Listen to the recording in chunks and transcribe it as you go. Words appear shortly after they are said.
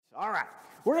All right.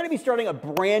 We're going to be starting a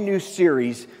brand new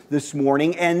series this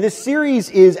morning, and this series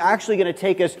is actually going to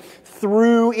take us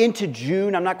through into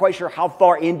June. I'm not quite sure how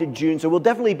far into June, so we'll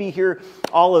definitely be here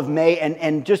all of May.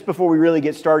 And just before we really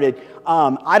get started,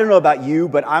 I don't know about you,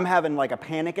 but I'm having like a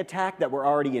panic attack that we're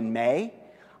already in May.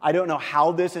 I don't know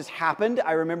how this has happened.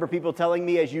 I remember people telling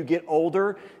me as you get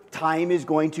older, time is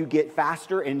going to get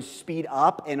faster and speed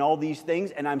up and all these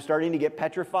things, and I'm starting to get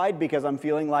petrified because I'm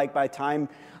feeling like by the time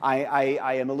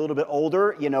I am a little bit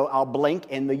older, I'll blink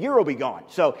and the year will be gone.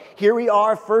 So here we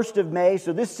are, 1st of May.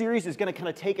 So this series is going to kind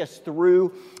of take us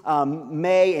through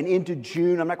May and into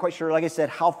June. I'm not quite sure, like I said,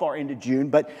 how far into June,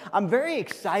 but I'm very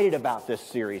excited about this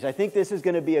series. I think this is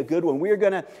going to be a good one. We're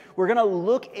going to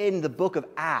look in the book of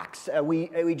Acts.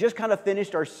 We just kind of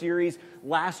finished our series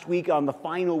last week on the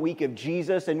final week of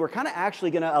Jesus, and we're kind of actually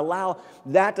going to allow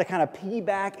that to kind of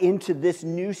piggyback into this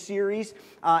new series,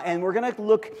 and we're going to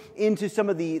look into some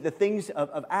of the things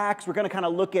of Acts. We're going to kind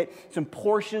of look at some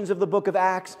portions of the book of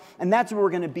Acts, and that's where we're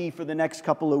going to be for the next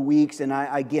couple of weeks, and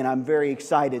I'm very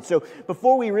excited. So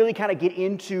before we really kind of get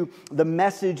into the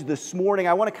message this morning,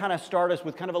 I want to kind of start us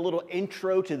with kind of a little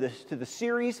intro to the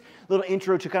series, a little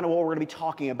intro to kind of what we're going to be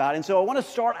talking about. And so I want to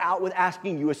start out with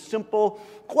asking you a simple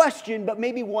question, but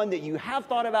maybe one that you have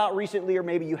thought about recently or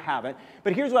maybe you haven't.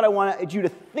 But here's what I want you to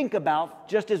think about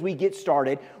just as we get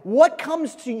started. What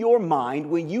comes to your mind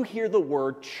when you hear the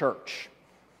word church?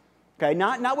 Okay,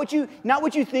 not what you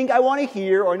think I want to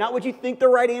hear, or not what you think the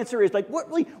right answer is. Like,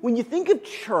 when you think of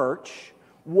church,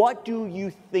 what do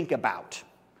you think about?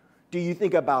 Do you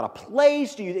think about a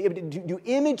place? Do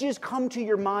images come to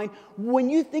your mind? When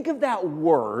you think of that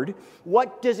word,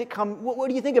 what do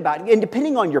you think about? And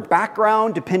depending on your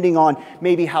background, depending on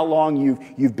maybe how long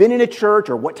you've been in a church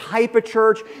or what type of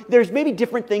church, there's maybe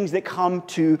different things that come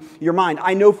to your mind.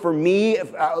 I know for me,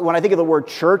 when I think of the word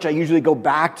church, I usually go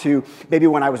back to maybe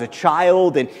when I was a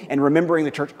child and remembering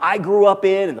the church I grew up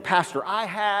in and the pastor I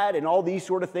had and all these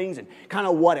sort of things and kind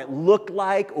of what it looked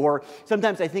like. Or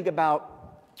sometimes I think about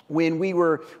when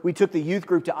we took the youth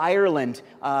group to Ireland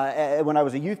when I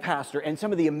was a youth pastor, and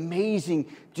some of the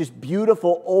amazing, just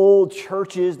beautiful old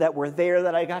churches that were there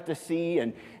that I got to see,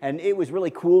 and it was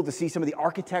really cool to see some of the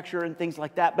architecture and things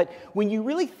like that. But when you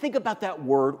really think about that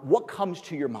word, what comes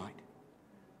to your mind?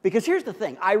 Because here's the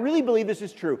thing, I really believe this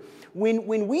is true.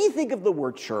 When we think of the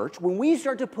word church, when we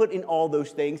start to put in all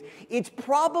those things, it's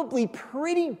probably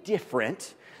pretty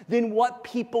different than what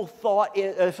people thought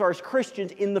as far as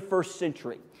Christians in the first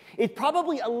century. It's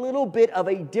probably a little bit of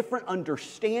a different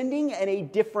understanding and a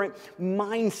different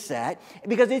mindset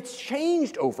because it's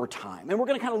changed over time. And we're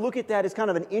going to kind of look at that as kind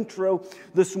of an intro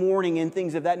this morning and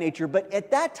things of that nature. But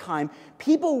at that time,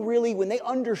 people really, when they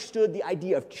understood the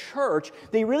idea of church,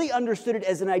 they really understood it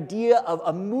as an idea of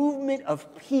a movement of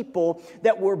people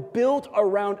that were built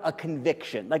around a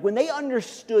conviction. Like when they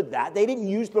understood that, they didn't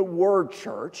use the word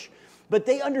church, but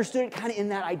they understood it kind of in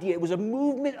that idea. It was a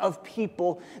movement of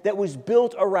people that was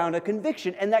built around a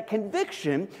conviction. And that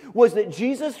conviction was that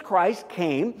Jesus Christ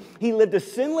came, He lived a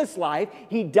sinless life,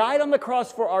 He died on the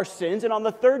cross for our sins, and on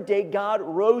the third day, God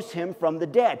rose Him from the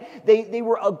dead. They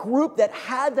were a group that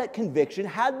had that conviction,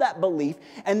 had that belief,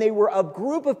 and they were a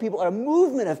group of people, a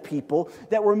movement of people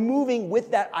that were moving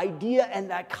with that idea and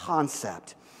that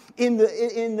concept. In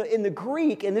the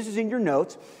Greek, and this is in your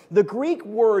notes, the Greek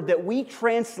word that we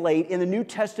translate in the New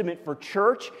Testament for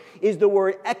church is the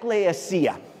word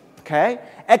ekklesia, okay?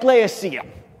 Ekklesia.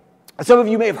 Some of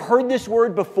you may have heard this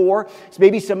word before.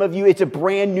 Maybe some of you, it's a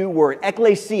brand new word,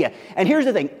 ekklesia. And here's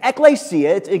the thing,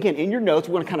 ekklesia, it's again in your notes,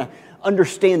 we want to kind of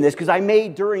understand this because I may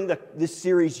during this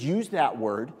series use that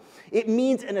word. It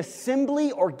means an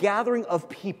assembly or gathering of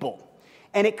people.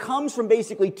 And it comes from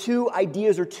basically two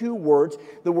ideas or two words.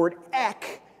 The word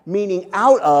ek, meaning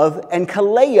out of, and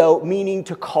kaleo, meaning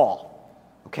to call.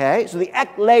 Okay? So the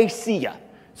ekklesia.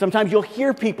 Sometimes you'll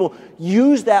hear people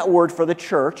use that word for the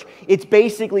church. It's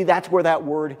basically, that's where that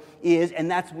word is,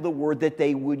 and that's the word that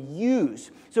they would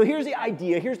use. So here's the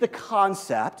idea, here's the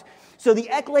concept. So the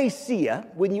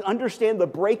ekklesia, when you understand the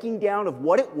breaking down of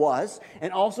what it was,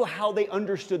 and also how they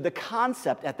understood the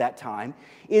concept at that time,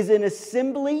 is an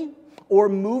assembly or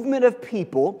movement of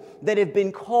people that have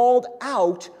been called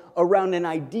out around an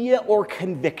idea or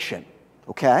conviction,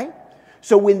 okay?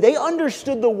 So when they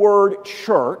understood the word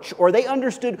church, or they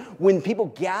understood when people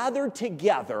gathered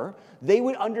together, they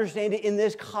would understand it in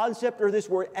this concept or this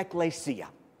word ekklesia,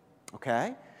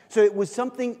 okay? So it was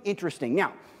something interesting.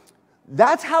 Now,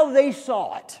 that's how they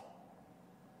saw it.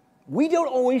 We don't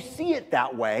always see it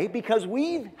that way because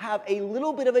we have a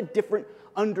little bit of a different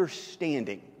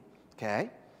understanding, okay?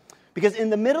 Because in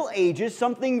the Middle Ages,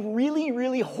 something really,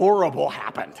 really horrible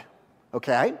happened,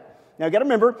 okay? Now, you got to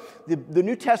remember, the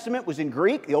New Testament was in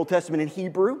Greek, the Old Testament in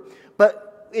Hebrew,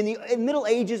 but in the Middle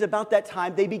Ages, about that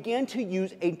time, they began to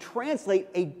use translate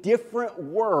a different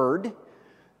word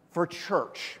for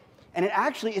church. And it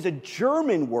actually is a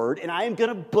German word, and I am going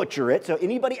to butcher it. So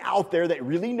anybody out there that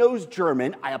really knows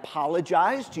German, I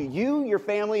apologize to you, your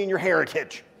family, and your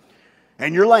heritage,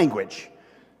 and your language.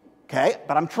 Okay?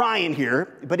 But I'm trying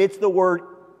here. But it's the word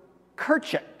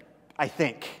Kirche, I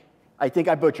think. I think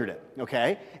I butchered it,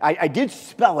 okay? I did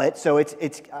spell it, so it's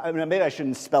I mean, maybe I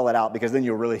shouldn't spell it out because then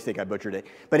you'll really think I butchered it.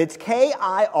 But it's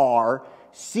Kirche,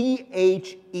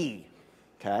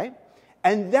 okay?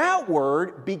 And that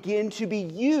word began to be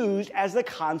used as the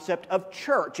concept of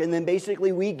church. And then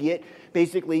basically we get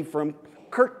from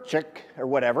Kirche or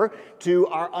whatever to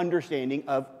our understanding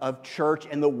of church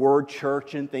and the word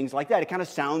church and things like that. It kind of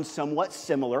sounds somewhat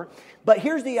similar. But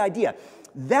here's the idea.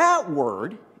 That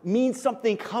word means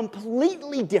something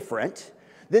completely different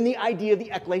than the idea of the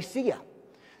ecclesia.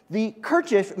 The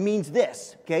Kirche means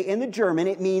this, okay? In the German,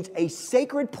 it means a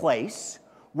sacred place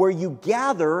where you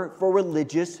gather for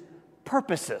religious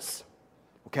purposes,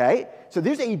 okay? So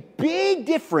there's a big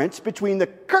difference between the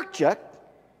Kirche,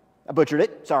 I butchered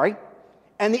it, sorry,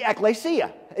 and the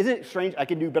ecclesia. Isn't it strange? I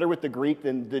can do better with the Greek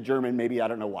than the German, maybe, I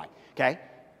don't know why, okay?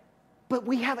 But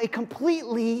we have a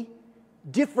completely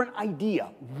different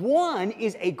idea. One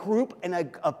is a group and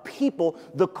a people,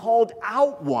 the called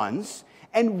out ones,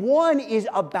 and one is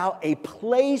about a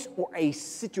place or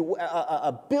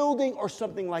a building or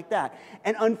something like that.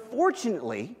 And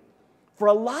unfortunately, for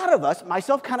a lot of us,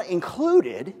 myself kind of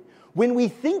included, when we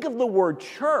think of the word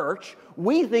church,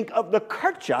 we think of the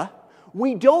Kirche.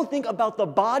 We don't think about the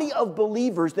body of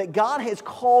believers that God has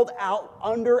called out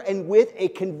under and with a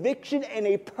conviction and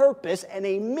a purpose and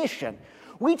a mission.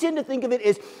 We tend to think of it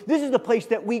as this is the place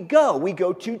that we go. We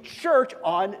go to church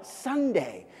on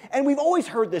Sunday. And we've always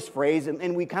heard this phrase,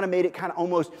 and we kind of made it kind of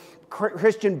almost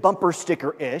Christian bumper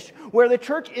sticker-ish, where the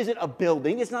church isn't a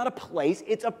building, it's not a place,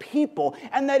 it's a people.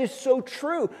 And that is so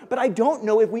true. But I don't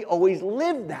know if we always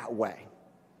live that way.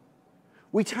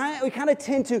 We kind of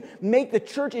tend to make the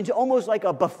church into almost like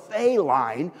a buffet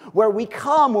line where we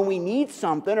come when we need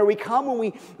something, or we come when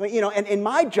we, and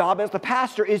my job as the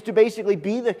pastor is to basically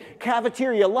be the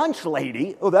cafeteria lunch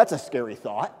lady. Oh, that's a scary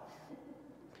thought.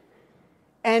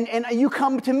 And you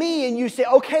come to me and you say,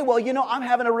 okay, well, I'm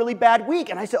having a really bad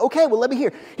week. And I say, okay, well, let me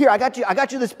hear. Here, I got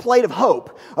you this plate of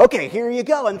hope. Okay, here you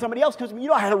go. And somebody else comes to me,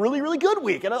 I had a really, really good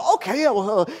week. And okay,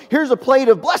 well, here's a plate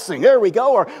of blessing. There we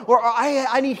go. Or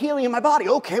I need healing in my body.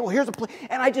 Okay, well, here's a plate.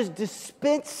 And I just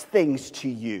dispense things to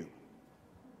you.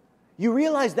 You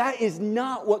realize that is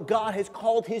not what God has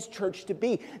called his church to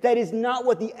be. That is not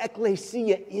what the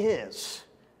ecclesia is.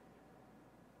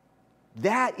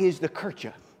 That is the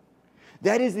Kirche.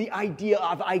 That is the idea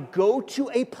of I go to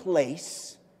a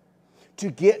place to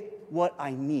get what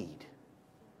I need.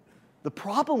 The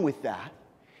problem with that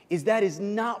is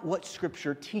not what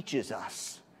Scripture teaches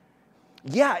us.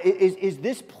 Yeah, is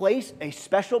this place a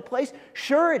special place?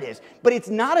 Sure it is. But it's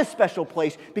not a special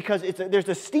place because there's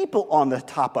a steeple on the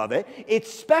top of it.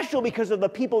 It's special because of the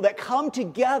people that come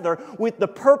together with the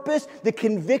purpose, the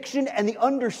conviction, and the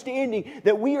understanding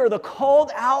that we are the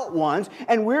called out ones,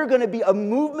 and we're going to be a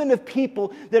movement of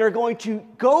people that are going to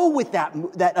go with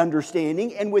that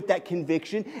understanding and with that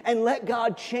conviction and let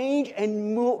God change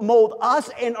and mold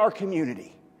us and our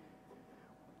community.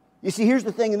 You see, here's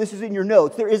the thing, and this is in your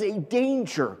notes. There is a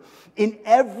danger in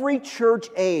every church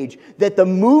age that the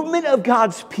movement of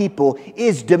God's people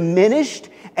is diminished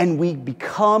and we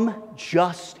become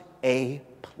just a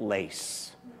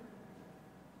place.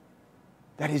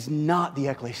 That is not the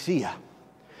ecclesia.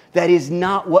 That is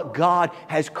not what God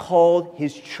has called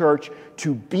his church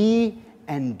to be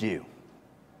and do.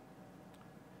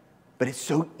 But it's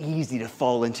so easy to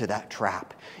fall into that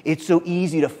trap. It's so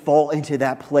easy to fall into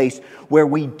that place where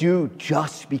we do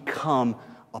just become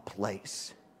a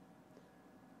place.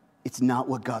 It's not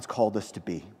what God's called us to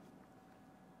be.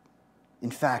 In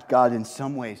fact, God in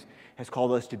some ways has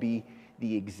called us to be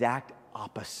the exact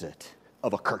opposite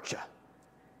of a Kirche.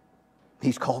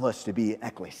 He's called us to be an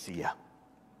ecclesia,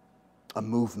 a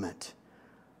movement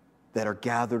that are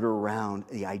gathered around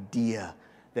the idea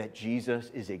that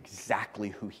Jesus is exactly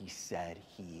who he said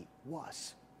he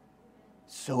was.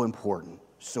 So important,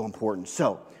 so important.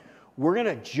 So, we're going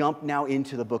to jump now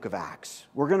into the book of Acts.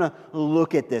 We're going to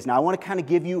look at this. Now, I want to kind of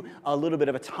give you a little bit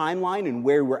of a timeline and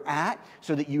where we're at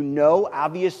so that you know,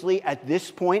 obviously, at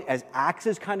this point, as Acts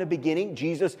is kind of beginning,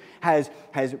 Jesus has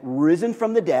risen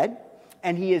from the dead.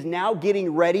 and he is now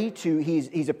getting ready to,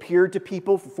 he's appeared to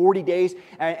people for 40 days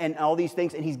and all these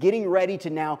things, and he's getting ready to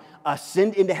now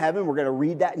ascend into heaven. We're going to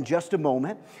read that in just a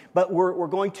moment, but we're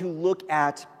going to look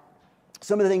at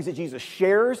some of the things that Jesus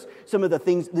shares, some of the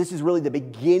things, this is really the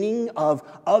beginning of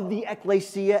the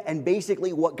ecclesia and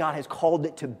basically what God has called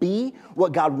it to be,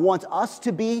 what God wants us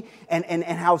to be, and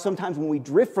how sometimes when we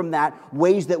drift from that,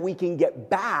 ways that we can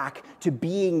get back to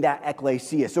being that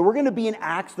ecclesia. So we're going to be in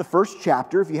Acts, the first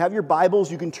chapter. If you have your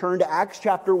Bibles, you can turn to Acts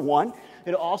chapter 1.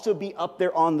 It'll also be up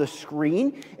there on the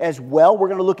screen as well. We're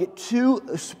going to look at two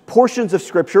portions of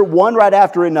Scripture, one right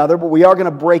after another, but we are going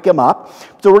to break them up.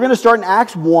 So we're going to start in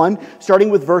Acts 1, starting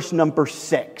with verse number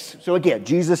 6. So again,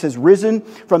 Jesus has risen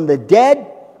from the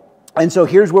dead, and so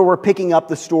here's where we're picking up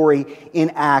the story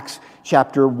in Acts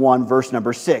chapter 1, verse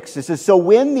number 6. It says, "So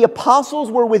when the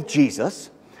apostles were with Jesus,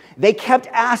 they kept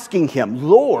asking him,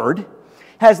 'Lord,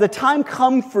 has the time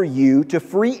come for you to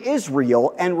free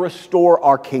Israel and restore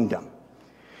our kingdom?'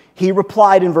 He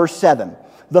replied in verse 7,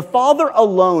 'The Father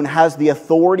alone has the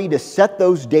authority to set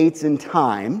those dates and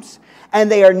times, and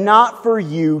they are not for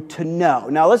you to know.'"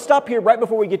 Now let's stop here right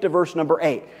before we get to verse number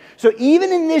 8. So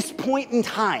even in this point in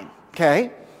time,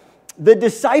 okay, the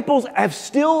disciples have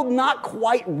still not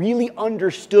quite really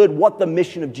understood what the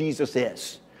mission of Jesus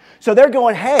is. So they're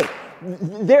going, hey,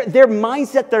 their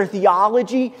mindset, their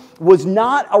theology was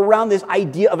not around this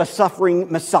idea of a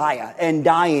suffering Messiah and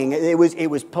dying. It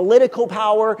was political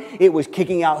power. It was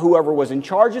kicking out whoever was in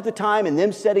charge at the time and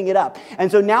them setting it up.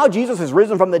 And so now Jesus has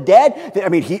risen from the dead. I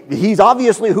mean, he's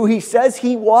obviously who he says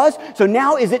he was. So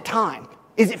now is it time?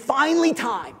 Is it finally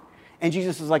time? And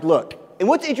Jesus is like, look, and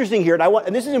what's interesting here,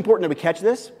 and this is important that we catch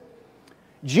this,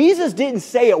 Jesus didn't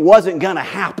say it wasn't going to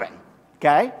happen,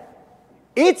 okay?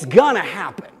 It's going to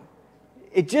happen.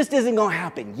 It just isn't going to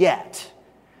happen yet.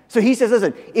 So he says,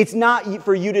 listen, it's not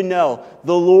for you to know.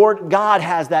 The Lord God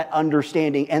has that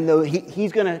understanding, and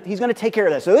he's going to take care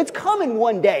of that. So it's coming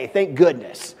one day, thank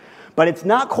goodness. But it's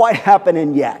not quite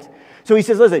happening yet. So he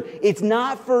says, listen, it's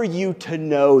not for you to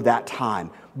know that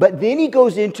time. But then he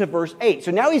goes into verse 8.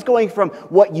 So now he's going from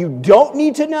what you don't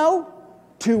need to know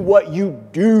to what you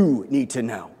do need to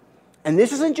know. And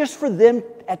this isn't just for them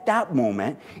at that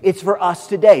moment, it's for us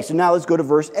today. So now let's go to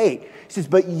verse 8. It says,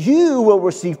 "But you will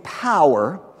receive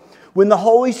power when the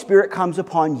Holy Spirit comes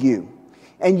upon you,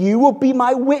 and you will be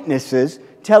my witnesses,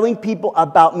 telling people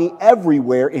about me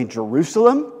everywhere in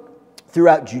Jerusalem,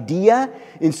 throughout Judea,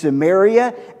 in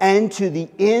Samaria, and to the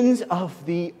ends of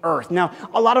the earth." Now,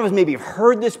 a lot of us maybe have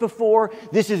heard this before.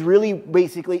 This is really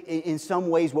basically, in some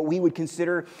ways, what we would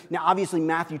consider. Now, obviously,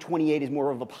 Matthew 28 is more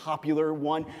of a popular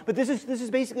one, but this is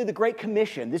basically the Great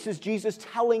Commission. This is Jesus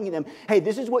telling them, hey,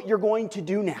 this is what you're going to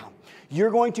do now.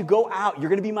 You're going to go out. You're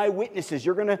going to be my witnesses.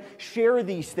 You're going to share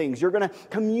these things. You're going to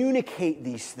communicate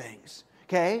these things,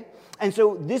 okay? And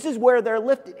so this is where they're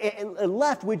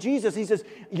left with Jesus. He says,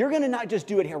 you're going to not just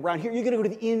do it here around here. You're going to go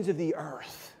to the ends of the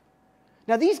earth.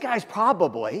 Now, these guys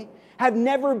probably have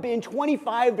never been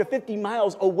 25 to 50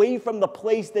 miles away from the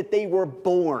place that they were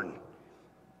born.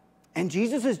 And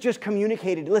Jesus has just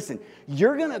communicated, listen,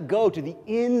 you're going to go to the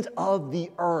ends of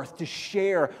the earth to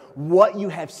share what you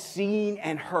have seen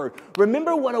and heard.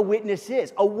 Remember what a witness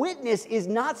is. A witness is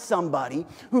not somebody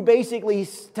who basically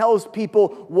tells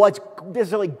people what's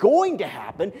necessarily going to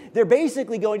happen. They're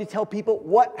basically going to tell people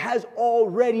what has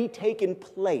already taken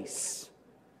place.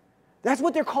 That's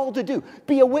what they're called to do.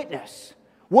 Be a witness.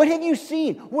 What have you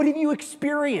seen? What have you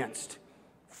experienced?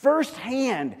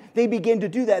 Firsthand, they begin to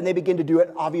do that, and they begin to do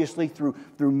it obviously through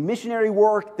missionary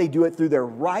work. They do it through their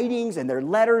writings and their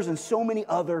letters and so many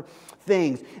other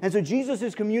things. And so Jesus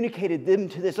has communicated them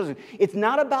to this. Listen, it's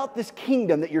not about this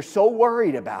kingdom that you're so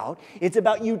worried about. It's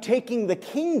about you taking the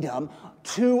kingdom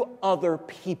to other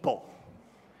people.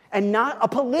 And not a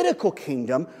political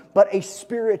kingdom, but a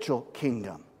spiritual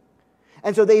kingdom.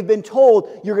 And so they've been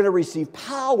told, you're going to receive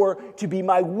power to be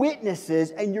my witnesses,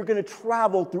 and you're going to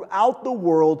travel throughout the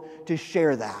world to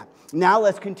share that. Now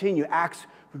let's continue. Acts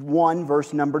 1,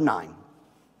 verse number 9.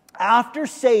 "After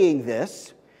saying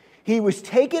this, he was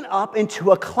taken up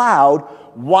into a cloud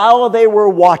while they were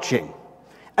watching,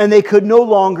 and they could no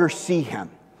longer see him.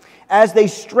 As they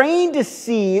strained to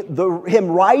see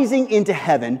him rising into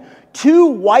heaven, two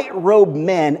white-robed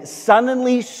men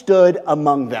suddenly stood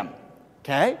among them."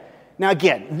 Okay? Now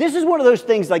again, this is one of those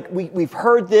things like we've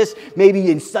heard this maybe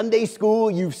in Sunday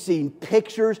school, you've seen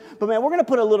pictures, but man, we're going to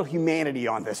put a little humanity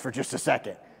on this for just a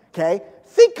second, okay?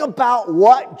 Think about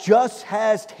what just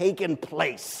has taken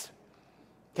place,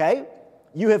 okay?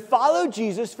 You have followed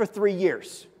Jesus for 3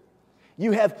 years.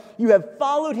 You have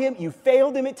followed him. You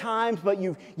failed him at times, but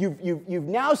you've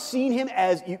now seen him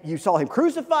as you saw him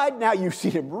crucified. Now you've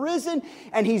seen him risen,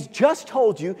 and he's just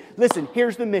told you, listen,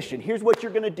 here's the mission. Here's what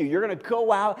you're going to do. You're going to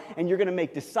go out and you're going to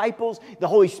make disciples. The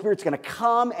Holy Spirit's going to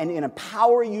come and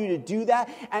empower you to do that.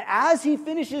 And as he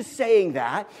finishes saying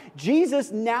that,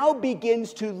 Jesus now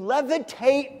begins to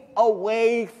levitate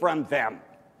away from them.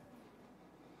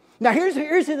 Now here's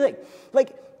the thing.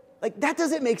 Like that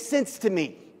doesn't make sense to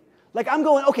me. Like I'm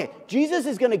going, okay, Jesus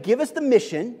is going to give us the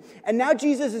mission, and now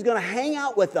Jesus is going to hang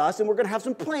out with us, and we're going to have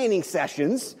some planning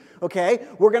sessions, okay?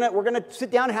 We're going to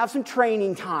sit down and have some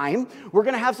training time. We're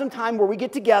going to have some time where we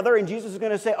get together, and Jesus is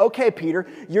going to say, okay, Peter,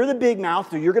 you're the big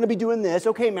mouth, so you're going to be doing this.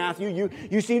 Okay, Matthew,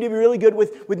 you seem to be really good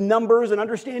with numbers and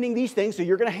understanding these things, so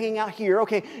you're going to hang out here.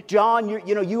 Okay, John,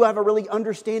 you have a really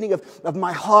understanding of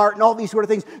my heart and all these sort of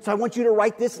things, so I want you to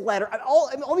write this letter.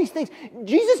 All these things.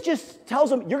 Jesus just tells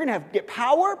them, you're going to get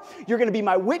power. You're going to be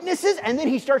my witnesses, and then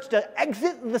he starts to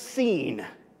exit the scene.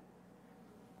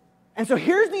 And so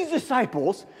here's these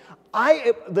disciples.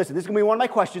 Listen, this is going to be one of my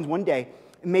questions one day.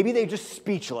 Maybe they're just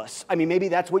speechless. I mean, maybe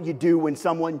that's what you do when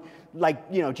someone,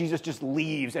 Jesus just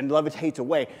leaves and levitates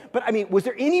away. But, I mean, was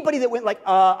there anybody that went like,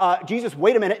 Jesus,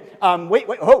 wait a minute. Wait,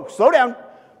 slow down.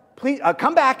 Please,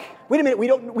 come back. Wait a minute. We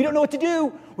don't know what to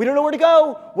do. We don't know where to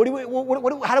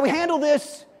go. How do we handle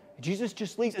this? Jesus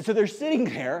just leaves. And so they're sitting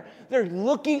there, they're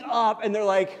looking up, and they're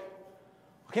like,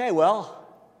 okay, well,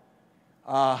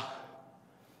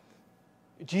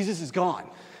 Jesus is gone.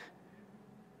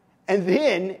 And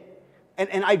then,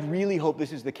 and I really hope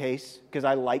this is the case, because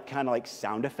I like kind of like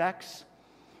sound effects.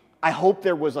 I hope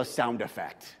there was a sound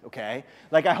effect, okay?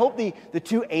 Like I hope the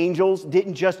two angels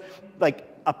didn't just like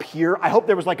appear. I hope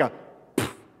there was like a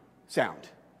sound,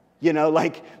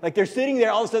 like they're sitting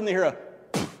there, all of a sudden they hear a,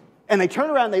 and they turn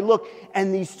around, they look,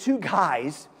 and these two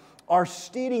guys are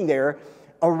standing there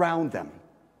around them.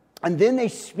 And then they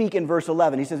speak in verse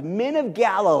 11. He says, "Men of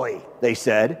Galilee," they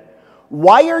said,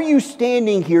 "why are you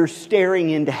standing here staring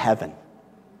into heaven?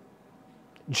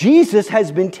 Jesus has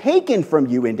been taken from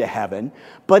you into heaven,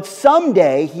 but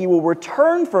someday he will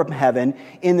return from heaven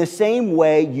in the same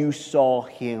way you saw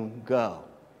him go."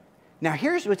 Now,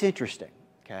 here's what's interesting,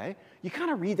 okay? You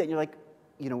kind of read that and you're like,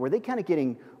 were they kind of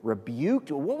getting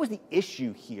rebuked? Or what was the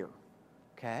issue here?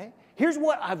 Okay? Here's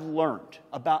what I've learned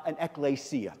about an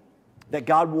ecclesia that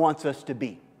God wants us to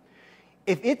be.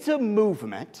 If it's a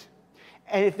movement,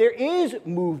 and if there is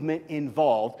movement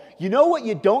involved, you know what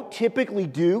you don't typically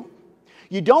do?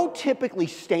 You don't typically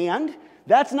stand.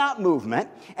 That's not movement.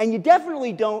 And you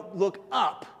definitely don't look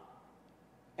up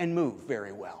and move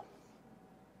very well.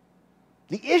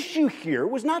 The issue here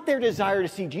was not their desire to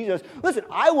see Jesus. Listen,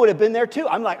 I would have been there too.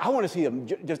 I'm like, I want to see him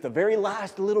just the very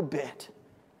last little bit.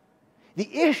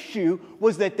 The issue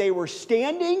was that they were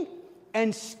standing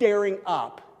and staring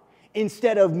up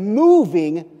instead of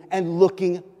moving and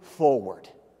looking forward.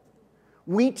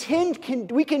 We can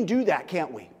do that,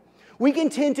 can't we? We can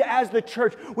tend to, as the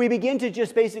church, we begin to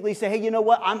just basically say, hey, you know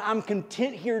what? I'm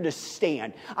content here to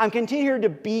stand. I'm content here to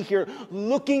be here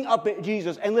looking up at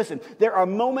Jesus. And listen, there are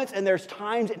moments and there's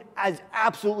times, and as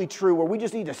absolutely true, where we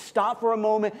just need to stop for a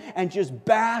moment and just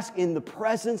bask in the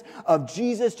presence of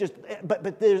Jesus.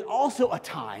 But there's also a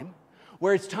time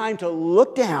where it's time to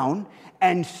look down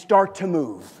and start to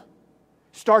move.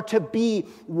 Start to be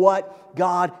what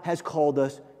God has called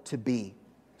us to be.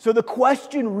 So the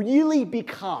question really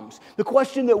becomes, the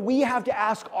question that we have to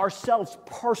ask ourselves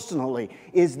personally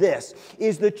is this: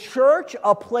 is the church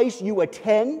a place you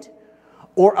attend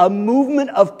or a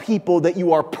movement of people that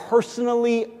you are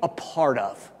personally a part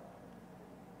of?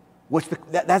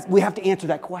 We have to answer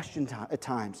that question at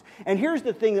times. And here's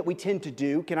the thing that we tend to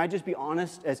do. Can I just be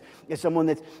honest as someone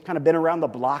that's kind of been around the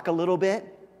block a little bit?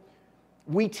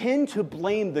 We tend to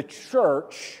blame the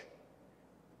church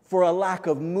for a lack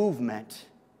of movement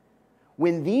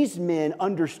when these men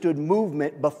understood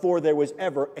movement before there was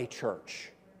ever a church.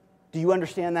 Do you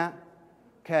understand that?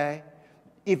 Okay?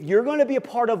 If you're going to be a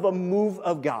part of a move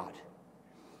of God,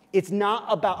 it's not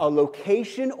about a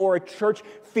location or a church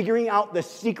figuring out the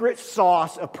secret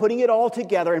sauce of putting it all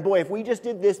together. And boy, if we just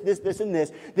did this, and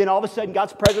this, then all of a sudden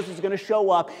God's presence is going to show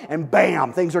up and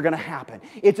bam, things are going to happen.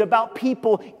 It's about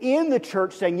people in the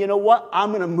church saying, you know what?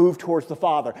 I'm going to move towards the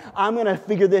Father. I'm going to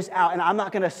figure this out, and I'm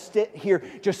not going to sit here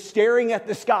just staring at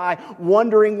the sky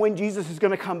wondering when Jesus is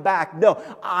going to come back. No,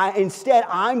 instead,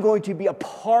 I'm going to be a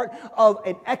part of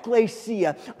an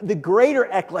ecclesia, the greater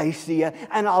ecclesia,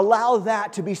 and allow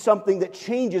that to be something that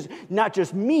changes not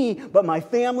just me, but my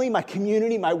family, my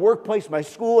community, my workplace, my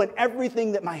school, and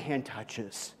everything that my hand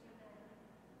touches.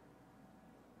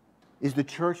 Is the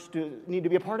church need to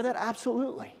be a part of that?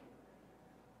 Absolutely.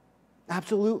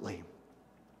 Absolutely.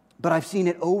 But I've seen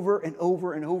it over and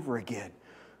over and over again.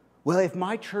 Well, if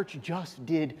my church just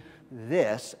did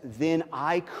this, then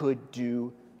I could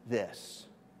do this.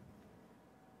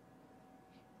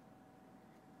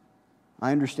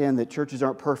 I understand that churches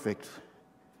aren't perfect.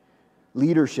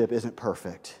 Leadership isn't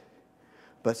perfect.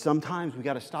 But sometimes we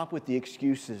got to stop with the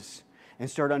excuses and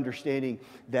start understanding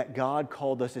that God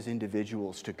called us as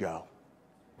individuals to go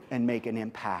and make an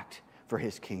impact for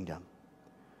His kingdom.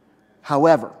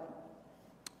 However,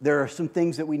 there are some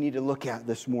things that we need to look at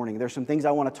this morning. There's some things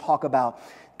I want to talk about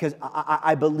because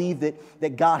I believe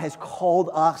that God has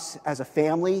called us as a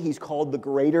family. He's called the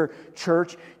greater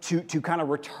church to kind of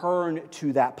return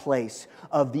to that place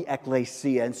of the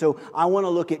ecclesia. And so I want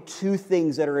to look at two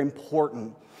things that are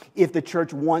important if the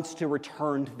church wants to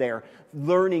return there,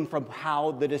 learning from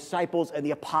how the disciples and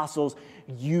the apostles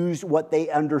used what they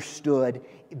understood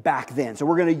back then. So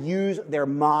we're going to use their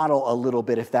model a little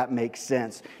bit, if that makes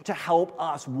sense, to help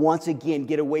us once again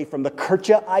get away from the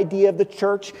Kirche idea of the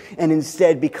church and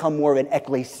instead become more of an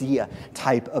ecclesia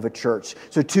type of a church.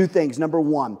 So two things. Number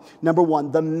one,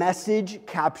 the message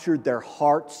captured their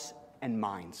hearts and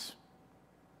minds.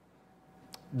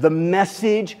 The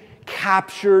message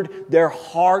captured their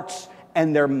hearts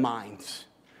and their minds.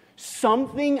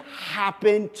 Something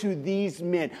happened to these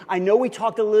men. I know we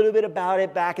talked a little bit about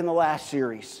it back in the last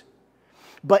series,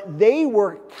 but they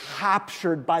were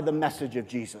captured by the message of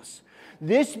Jesus.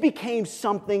 This became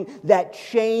something that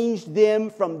changed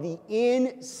them from the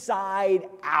inside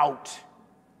out.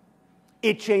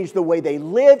 It changed the way they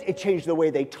lived. It changed the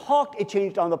way they talked. It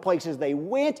changed on the places they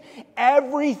went.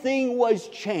 Everything was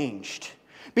changed.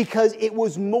 Because it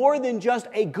was more than just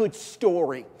a good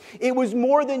story. It was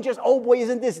more than just, oh boy,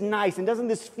 isn't this nice? And doesn't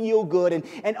this feel good?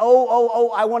 And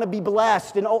I want to be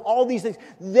blessed. And all these things.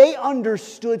 They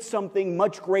understood something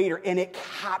much greater and it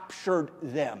captured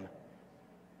them.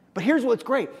 But here's what's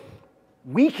great.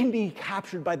 We can be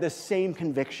captured by the same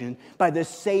conviction, by the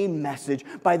same message,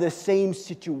 by the same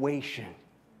situation.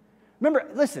 Remember,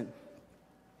 listen,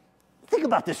 think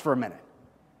about this for a minute.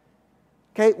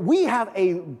 Okay, we have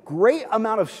a great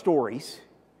amount of stories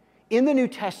in the New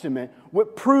Testament which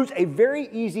proves a very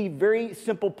easy, very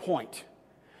simple point.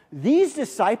 These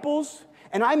disciples,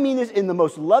 and I mean this in the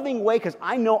most loving way because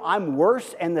I know I'm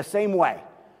worse and the same way.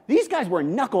 These guys were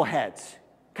knuckleheads,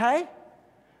 okay?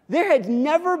 There had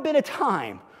never been a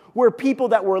time where people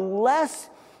that were less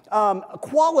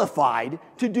qualified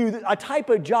to do a type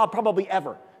of job probably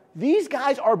ever. These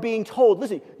guys are being told,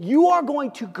 listen, you are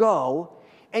going to go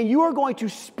and you are going to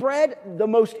spread the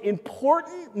most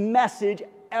important message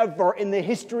ever in the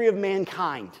history of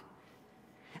mankind.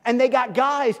 And they got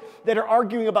guys that are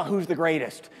arguing about who's the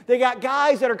greatest. They got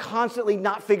guys that are constantly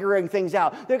not figuring things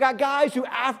out. They got guys who,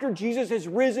 after Jesus has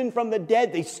risen from the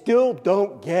dead, they still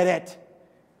don't get it.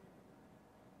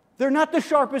 They're not the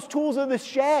sharpest tools in the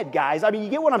shed, guys. I mean, you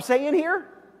get what I'm saying here?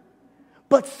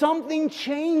 But something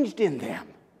changed in them.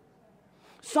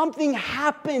 Something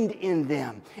happened in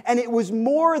them. And it was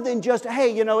more than just,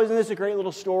 hey, isn't this a great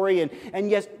little story?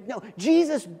 And yes, no,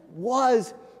 Jesus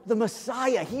was the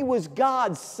Messiah. He was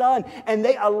God's Son. And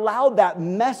they allowed that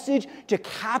message to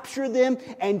capture them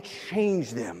and change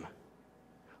them.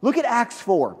 Look at Acts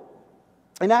 4.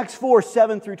 In Acts 4,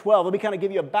 7 through 12, let me kind of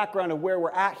give you a background of where we're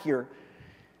at here.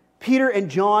 Peter and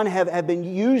John have been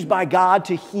used by God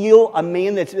to heal a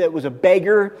man that was a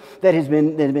beggar, that has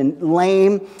been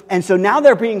lame. And so now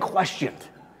they're being questioned.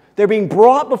 They're being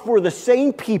brought before the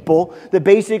same people that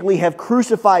basically have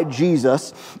crucified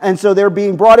Jesus. And so they're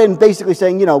being brought in basically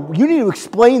saying, you need to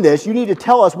explain this. You need to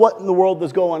tell us what in the world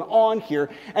is going on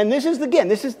here. And this is the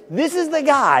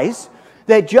guys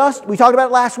that we talked about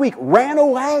it last week, ran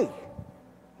away.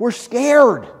 Were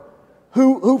scared.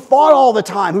 Who fought all the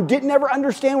time, who didn't ever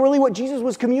understand really what Jesus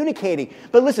was communicating.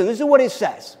 But listen, this is what it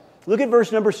says. Look at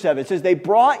verse number 7. It says, they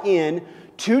brought in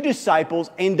 2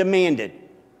 disciples and demanded,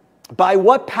 by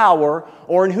what power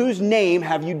or in whose name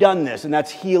have you done this? And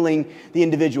that's healing the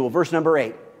individual. Verse number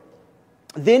 8.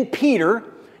 Then Peter,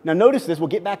 now notice this, we'll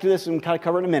get back to this and kind of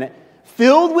cover it in a minute,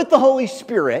 filled with the Holy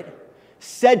Spirit,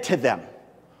 said to them,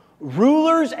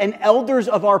 rulers and elders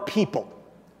of our people,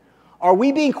 are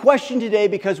we being questioned today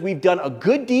because we've done a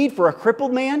good deed for a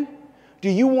crippled man?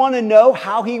 Do you want to know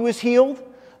how he was healed?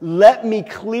 Let me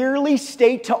clearly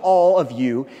state to all of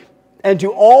you and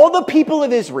to all the people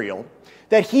of Israel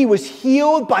that he was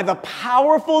healed by the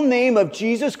powerful name of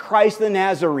Jesus Christ the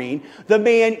Nazarene, the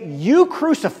man you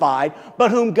crucified, but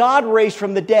whom God raised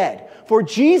from the dead. For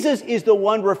Jesus is the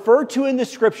one referred to in the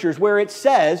Scriptures where it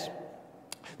says,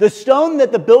 The stone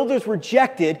that the builders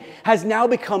rejected has now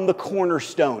become the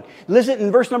cornerstone. Listen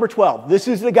in verse number 12. This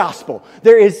is the gospel.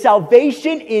 There is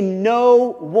salvation in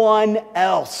no one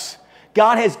else.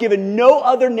 God has given no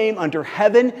other name under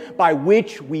heaven by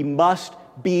which we must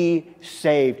be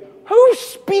saved. Who's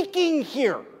speaking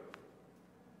here?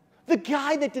 The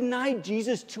guy that denied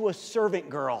Jesus to a servant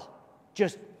girl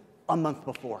just a month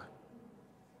before.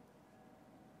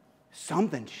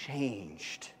 Something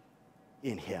changed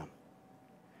in him.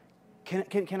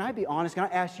 Can I be honest? Can I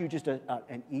ask you just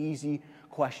an easy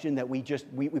question that we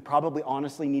probably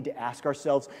honestly need to ask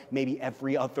ourselves maybe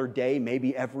every other day,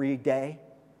 maybe every day?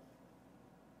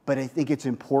 But I think it's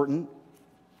important.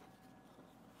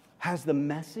 Has the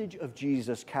message of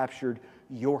Jesus captured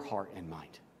your heart and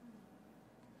mind?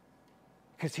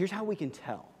 Because here's how we can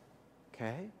tell,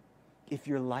 okay? If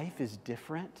your life is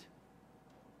different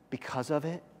because of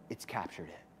it, it's captured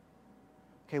it.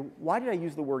 Okay, why did I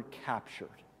use the word captured?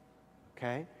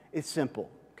 Okay, it's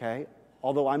simple, okay?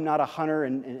 Although I'm not a hunter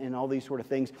and all these sort of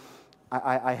things,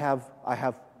 I have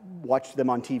watched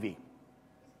them on TV.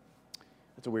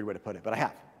 That's a weird way to put it, but I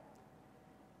have.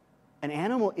 An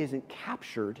animal isn't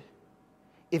captured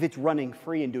if it's running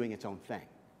free and doing its own thing,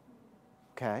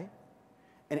 okay?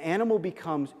 An animal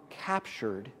becomes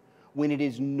captured when it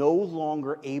is no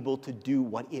longer able to do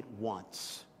what it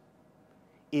wants.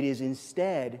 It is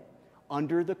instead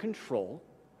under the control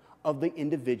of the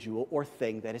individual or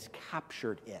thing that has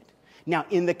captured it. Now,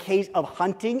 in the case of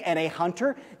hunting and a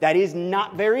hunter, that is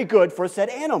not very good for said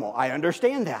animal. I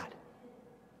understand that.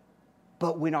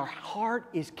 But when our heart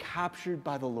is captured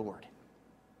by the Lord,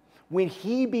 when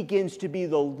He begins to be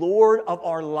the Lord of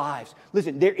our lives,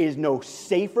 listen, there is no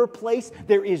safer place,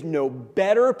 there is no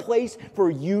better place for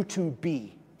you to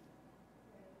be.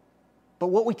 But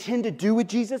what we tend to do with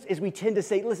Jesus is we tend to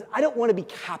say, listen, I don't want to be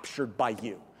captured by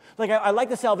you. Like, I like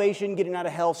the salvation, getting out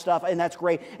of hell stuff, and that's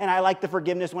great. And I like the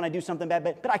forgiveness when I do something bad,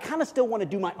 but I kind of still want to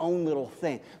do my own little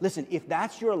thing. Listen, if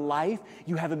that's your life,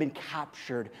 you haven't been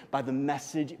captured by the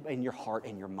message in your heart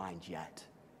and your mind yet.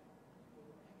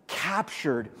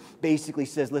 Captured basically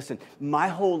says, listen, my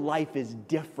whole life is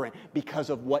different because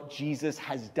of what Jesus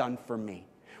has done for me.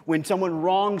 When someone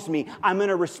wrongs me, I'm going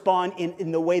to respond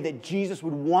in the way that Jesus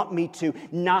would want me to,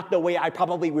 not the way I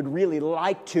probably would really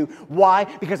like to. Why?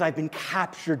 Because I've been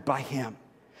captured by Him.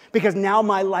 Because now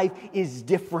my life is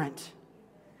different.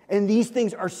 And these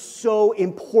things are so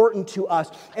important to us.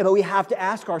 But we have to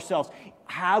ask ourselves,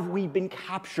 have we been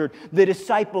captured? The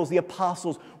disciples, the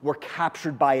apostles, were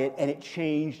captured by it, and it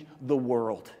changed the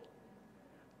world.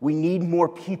 We need more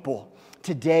people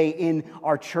today in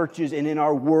our churches and in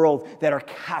our world that are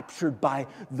captured by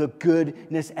the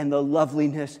goodness and the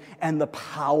loveliness and the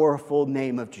powerful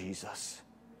name of Jesus.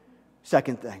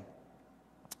 Second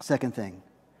thing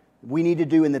we need to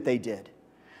do and that they did.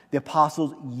 The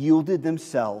apostles yielded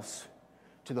themselves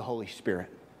to the Holy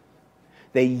Spirit.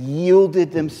 They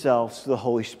yielded themselves to the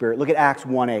Holy Spirit. Look at Acts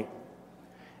 1:8.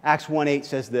 Acts 1:8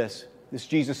 says this. This is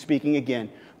Jesus speaking again.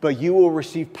 But you will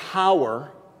receive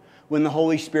power when the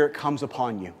Holy Spirit comes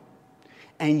upon you.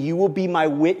 And you will be my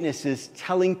witnesses,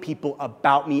 telling people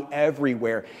about me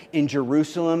everywhere, in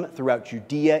Jerusalem, throughout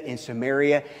Judea, in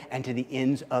Samaria, and to the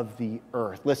ends of the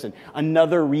earth. Listen,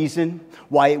 another reason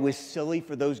why it was silly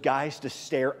for those guys to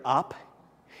stare up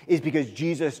is because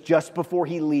Jesus, just before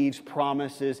He leaves,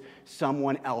 promises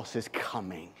someone else is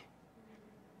coming.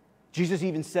 Jesus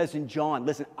even says in John,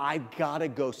 listen, I've got to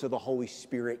go so the Holy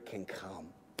Spirit can come.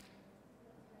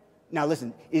 Now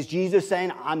listen, is Jesus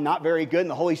saying I'm not very good and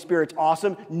the Holy Spirit's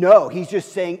awesome? No, He's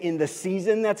just saying in the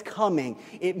season that's coming,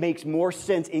 it makes more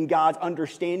sense in God's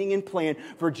understanding and plan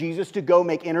for Jesus to go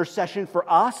make intercession for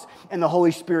us and the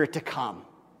Holy Spirit to come.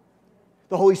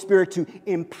 The Holy Spirit to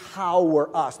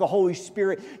empower us. The Holy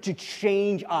Spirit to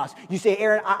change us. You say,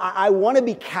 Aaron, I want to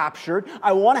be captured.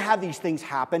 I want to have these things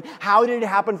happen. How did it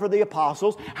happen for the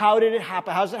apostles? How did it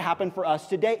happen? How does it happen for us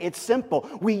today? It's simple.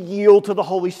 We yield to the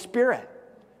Holy Spirit.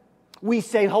 We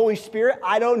say, Holy Spirit,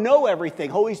 I don't know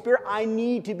everything. Holy Spirit, I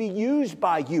need to be used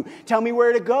by you. Tell me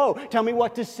where to go. Tell me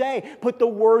what to say. Put the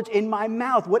words in my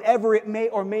mouth, whatever it may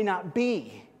or may not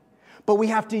be. But we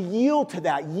have to yield to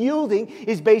that. Yielding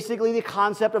is basically the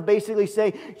concept of basically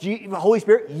saying, Holy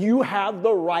Spirit, you have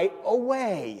the right of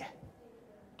way.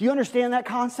 Do you understand that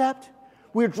concept?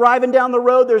 We're driving down the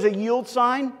road, there's a yield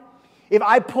sign. If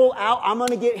I pull out, I'm going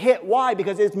to get hit. Why?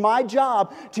 Because it's my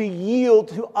job to yield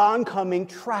to oncoming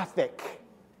traffic.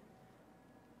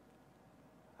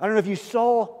 I don't know if you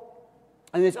saw,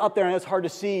 and it's up there and it's hard to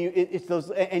see. It's those,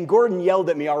 and Gordon yelled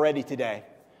at me already today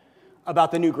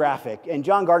about the new graphic. And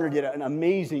John Gardner did an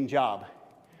amazing job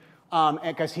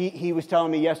because he was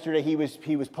telling me yesterday he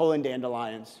was pulling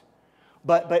dandelions.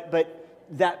 But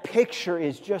that picture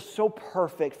is just so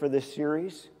perfect for this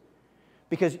series,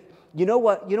 because you know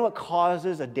what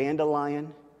causes a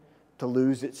dandelion to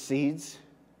lose its seeds?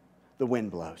 The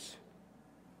wind blows.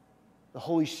 The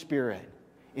Holy Spirit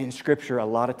in Scripture a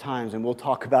lot of times, and we'll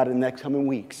talk about it in the next coming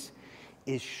weeks,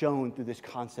 is shown through this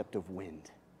concept of wind.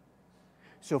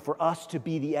 So for us to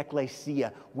be the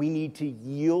ecclesia, we need to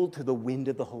yield to the wind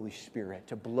of the Holy Spirit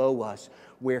to blow us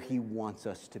where He wants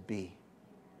us to be.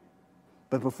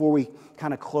 But before we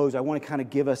kind of close, I want to kind of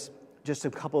give us just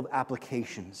a couple of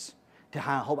applications to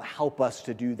help us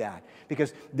to do that.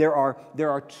 Because there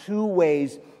are two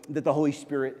ways that the Holy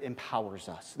Spirit empowers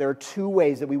us. There are two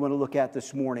ways that we want to look at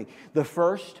this morning. The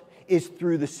first is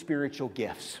through the spiritual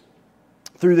gifts.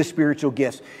 Through the spiritual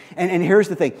gifts. And here's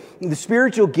the thing. The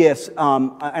spiritual gifts,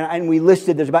 and we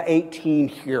listed, there's about 18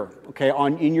 here, okay,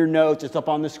 in your notes. It's up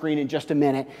on the screen in just a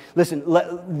minute. Listen,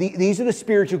 these are the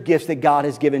spiritual gifts that God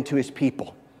has given to His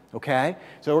people, okay?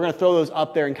 So we're going to throw those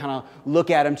up there and kind of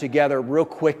look at them together real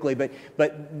quickly.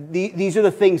 But these are the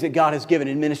things that God has given: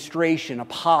 administration,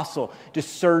 apostle,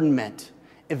 discernment,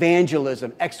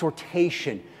 evangelism,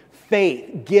 exhortation,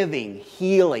 faith, giving,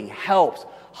 healing, helps,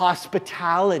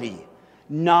 hospitality,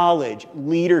 knowledge,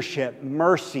 leadership,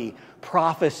 mercy,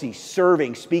 prophecy,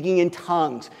 serving, speaking in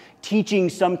tongues, teaching,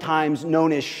 sometimes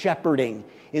known as shepherding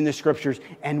in the Scriptures,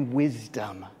 and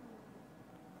wisdom.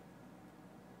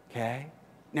 Okay?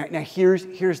 Now here's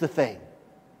the thing.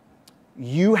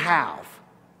 You have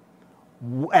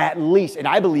at least, and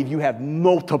I believe you have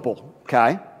multiple,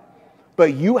 okay?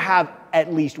 But you have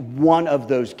at least one of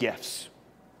those gifts.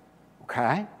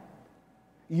 Okay?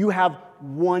 You have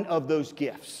one of those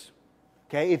gifts.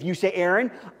 Okay, if you say, Aaron,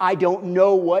 I don't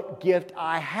know what gift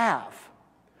I have,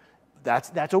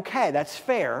 that's okay, that's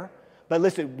fair. But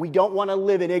listen, we don't want to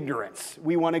live in ignorance.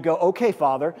 We want to go, okay,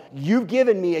 Father, you've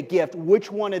given me a gift.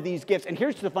 Which one of these gifts? And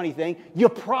here's the funny thing, you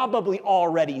probably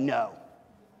already know.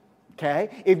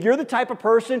 Okay? If you're the type of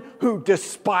person who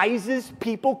despises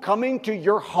people coming to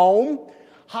your home,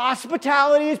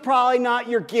 hospitality is probably not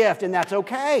your gift, and that's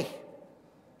okay.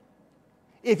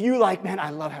 If you like, man, I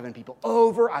love having people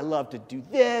over, I love to do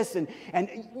this, and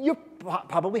you're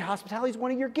probably hospitality is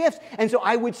one of your gifts. And so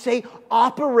I would say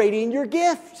operating your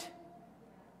gift.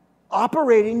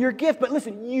 Operating your gift. But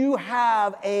listen, you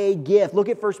have a gift. Look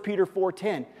at 1 Peter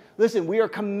 4:10. Listen, we are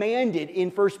commanded in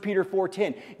 1 Peter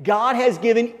 4:10. God has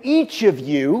given each of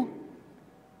you,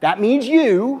 that means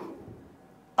you,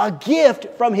 a gift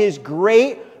from His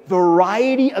great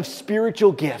variety of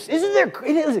spiritual gifts. Isn't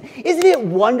it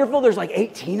wonderful? There's like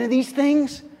 18 of these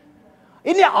things.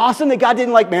 Isn't it awesome that God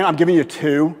didn't man, I'm giving you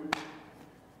 2?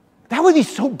 That would be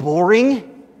so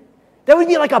boring. That would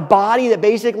be like a body that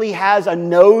basically has a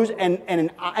nose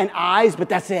and eyes, but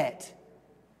that's it.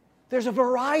 There's a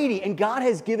variety, and God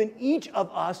has given each of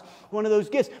us one of those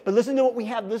gifts. But listen to what we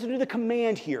have. Listen to the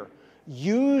command here.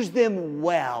 Use them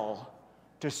well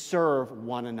to serve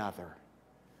one another.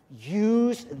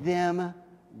 Use them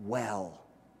well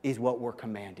is what we're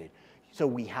commanded. So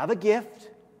we have a gift,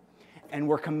 and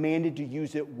we're commanded to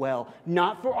use it well.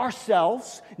 Not for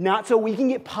ourselves, not so we can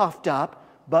get puffed up,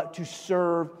 but to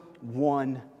serve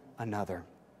one another.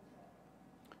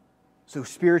 So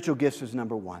spiritual gifts is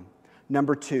number one.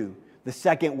 Number two, the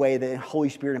second way that the Holy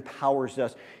Spirit empowers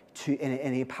us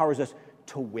and He empowers us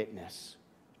to witness.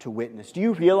 To witness. Do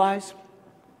you realize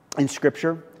in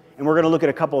Scripture, and we're going to look at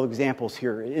a couple of examples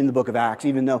here in the book of Acts,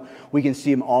 even though we can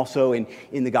see them also in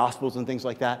the Gospels and things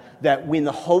like that, that when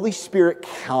the Holy Spirit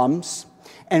comes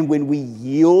and when we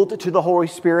yield to the Holy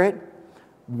Spirit,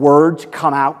 words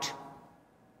come out.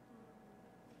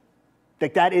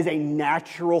 That is a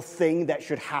natural thing that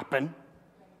should happen.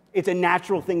 It's a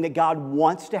natural thing that God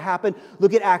wants to happen.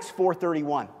 Look at Acts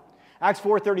 4:31. Acts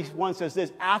 4:31 says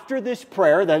this: after this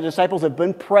prayer, the disciples have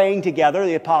been praying together,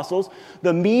 the apostles,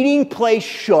 the meeting place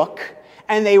shook,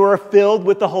 and they were filled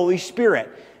with the Holy Spirit.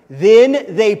 Then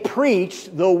they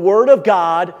preached the word of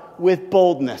God with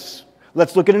boldness.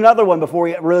 Let's look at another one before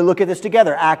we really look at this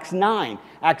together. Acts 9.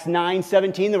 Acts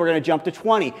 9:17, then we're going to jump to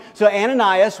 20. So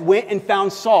Ananias went and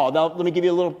found Saul. Now, let me give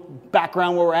you a little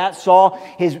background where we're at. Saul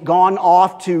has gone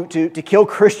off to kill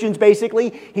Christians, basically.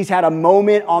 He's had a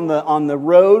moment on the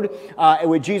road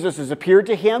where Jesus has appeared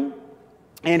to him.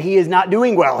 And he is not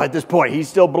doing well at this point. He's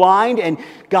still blind, and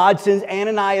God sends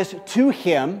Ananias to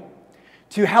him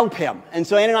to help him. And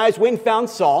so Ananias went and found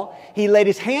Saul. He laid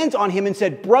his hands on him and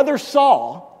said, "Brother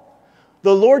Saul,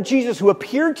 the Lord Jesus, who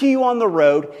appeared to you on the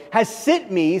road, has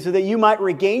sent me so that you might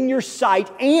regain your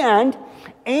sight and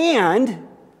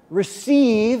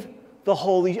receive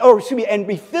and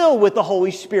be filled with the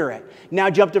Holy Spirit. Now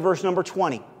jump to verse number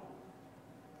 20.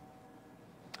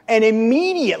 And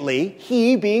immediately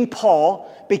he, being Paul,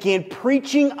 began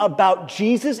preaching about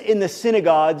Jesus in the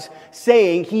synagogues,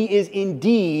 saying he is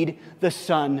indeed the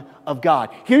Son of God.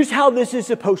 Here's how this is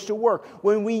supposed to work.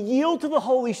 When we yield to the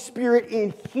Holy Spirit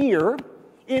in here,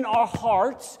 in our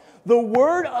hearts, the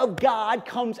Word of God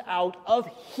comes out of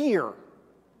here.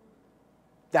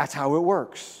 That's how it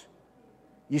works.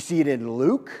 You see it in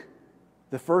Luke,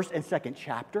 the 1st and 2nd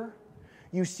chapter.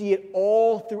 You see it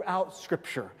all throughout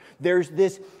Scripture. There's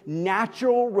this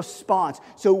natural response.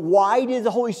 So why did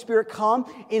the Holy Spirit come?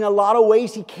 In a lot of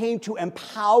ways, He came to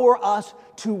empower us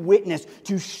to witness,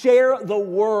 to share the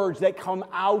words that come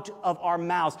out of our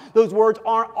mouths. Those words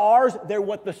aren't ours. They're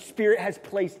what the Spirit has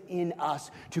placed in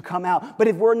us to come out. But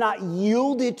if we're not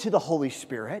yielded to the Holy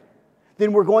Spirit,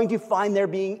 then we're going to find there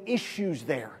being issues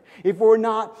there. If we're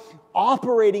not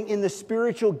operating in the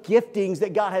spiritual giftings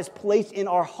that God has placed in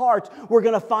our hearts, we're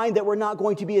going to find that we're not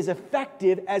going to be as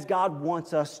effective as God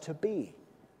wants us to be.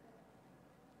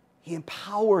 He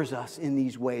empowers us in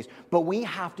these ways, but we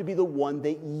have to be the one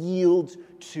that yields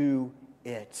to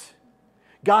it.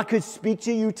 God could speak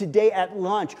to you today at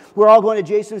lunch. We're all going to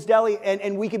Jason's Deli,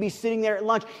 and we could be sitting there at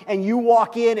lunch, and you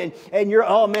walk in, and you're,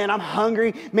 oh man, I'm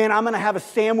hungry. Man, I'm going to have a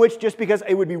sandwich just because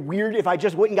it would be weird if I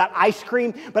just went and got ice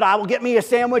cream, but I will get me a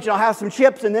sandwich, and I'll have some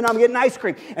chips, and then I'm getting ice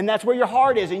cream. And that's where your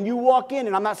heart is, and you walk in,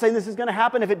 and I'm not saying this is going to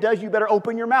happen. If it does, you better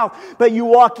open your mouth. But you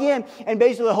walk in, and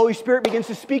basically the Holy Spirit begins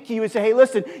to speak to you and say, hey,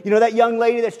 listen, you know that young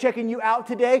lady that's checking you out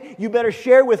today? You better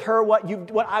share with her what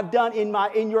I've done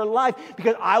in your life,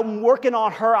 because I'm working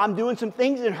on her. I'm doing some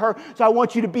things in her, so I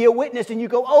want you to be a witness. And you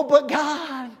go, oh, but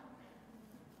God,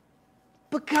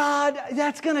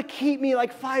 that's going to keep me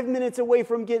like 5 minutes away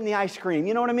from getting the ice cream.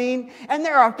 You know what I mean? And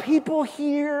there are people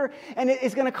here, and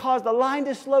it's going to cause the line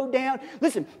to slow down.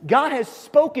 Listen, God has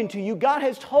spoken to you. God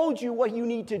has told you what you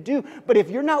need to do. But if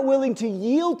you're not willing to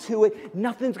yield to it,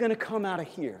 nothing's going to come out of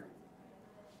here.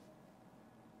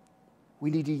 We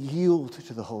need to yield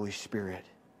to the Holy Spirit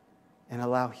and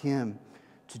allow Him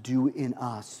to do in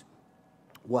us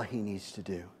what He needs to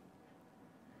do.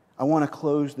 I want to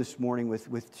close this morning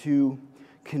with two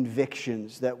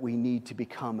convictions that we need to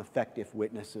become effective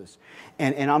witnesses.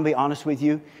 And I'll be honest with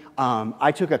you,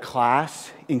 I took a class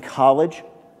in college.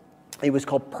 It was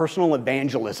called Personal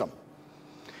Evangelism.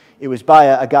 It was by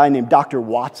a guy named Dr.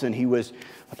 Watson. He was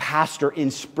a pastor in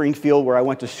Springfield where I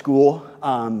went to school.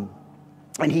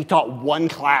 And he taught one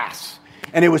class,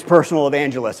 and it was personal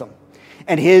evangelism.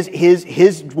 And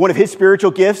one of his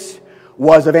spiritual gifts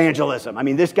was evangelism. I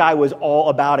mean, this guy was all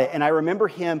about it. And I remember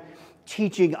him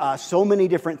teaching us so many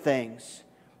different things.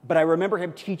 But I remember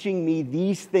him teaching me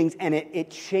these things, and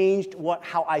it changed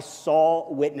how I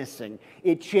saw witnessing.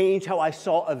 It changed how I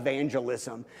saw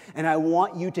evangelism. And I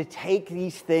want you to take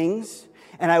these things,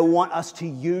 and I want us to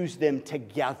use them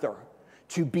together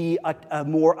to be a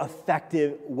more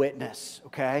effective witness,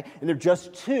 okay? And they're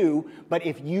just two, but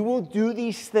if you will do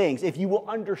these things, if you will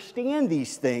understand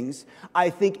these things, I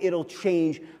think it'll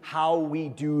change how we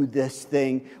do this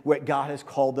thing, what God has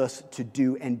called us to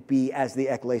do and be as the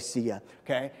ecclesia,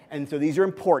 okay? And so these are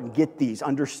important. Get these,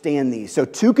 understand these. So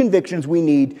two convictions we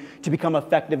need to become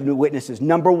effective witnesses.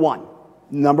 Number one,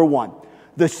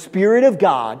 the Spirit of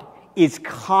God is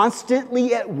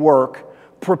constantly at work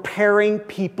preparing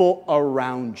people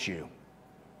around you.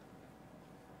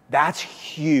 That's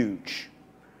huge.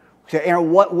 So, Aaron,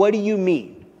 what do you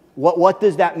mean? What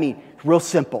does that mean? Real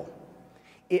simple.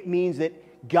 It means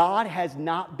that God has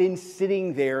not been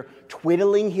sitting there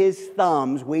twiddling His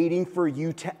thumbs waiting for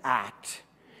you to act.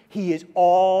 He has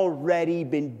already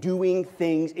been doing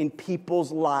things in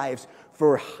people's lives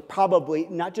for probably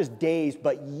not just days,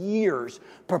 but years,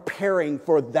 preparing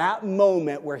for that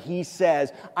moment where He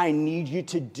says, I need you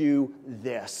to do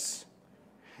this.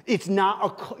 It's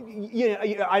not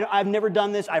I've never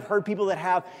done this. I've heard people that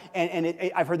have, and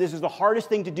I've heard this is the hardest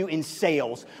thing to do in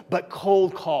sales, but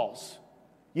cold calls.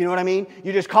 You know what I mean?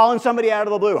 You're just calling somebody out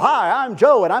of the blue. Hi, I'm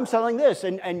Joe, and I'm selling this.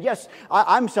 And yes,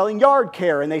 I'm selling yard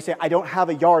care. And they say, I don't have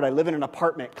a yard. I live in an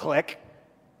apartment. Click.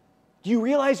 Do you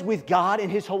realize with God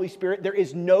and His Holy Spirit, there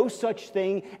is no such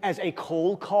thing as a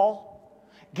cold call?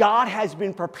 God has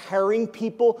been preparing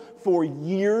people for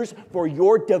years for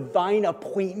your divine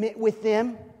appointment with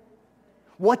them.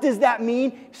 What does that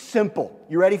mean? Simple.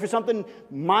 You ready for something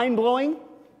mind-blowing?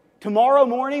 Tomorrow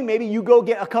morning, maybe you go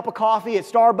get a cup of coffee at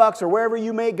Starbucks or wherever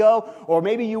you may go, or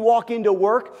maybe you walk into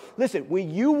work. Listen, when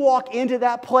you walk into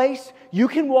that place, you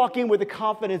can walk in with the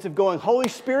confidence of going, Holy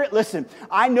Spirit, listen,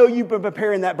 I know you've been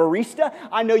preparing that barista.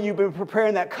 I know you've been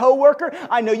preparing that coworker.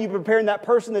 I know you've been preparing that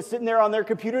person that's sitting there on their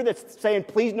computer that's saying,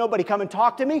 please, nobody come and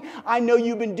talk to me. I know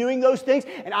you've been doing those things,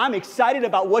 and I'm excited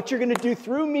about what you're going to do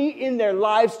through me in their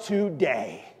lives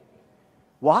today.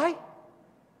 Why?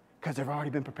 Because they've already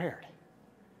been prepared.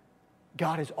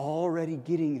 God is already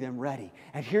getting them ready.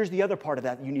 And here's the other part of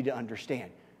that you need to understand.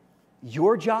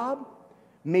 Your job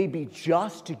may be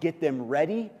just to get them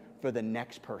ready for the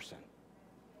next person.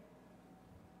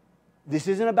 This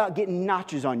isn't about getting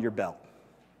notches on your belt.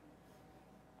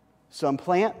 Some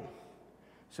plant,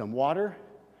 some water,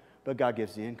 but God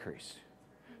gives the increase.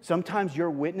 Sometimes your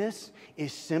witness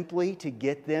is simply to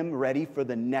get them ready for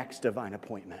the next divine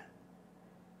appointment.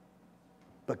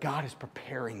 But God is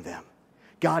preparing them.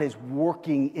 God is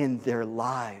working in their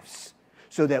lives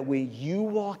so that when you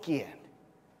walk in,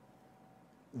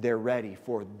 they're ready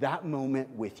for that moment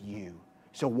with you.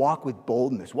 So walk with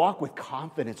boldness, walk with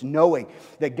confidence, knowing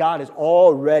that God has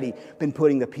already been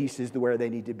putting the pieces where they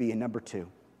need to be. And number two,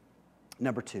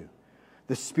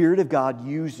 the Spirit of God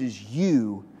uses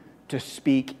you to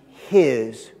speak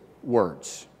His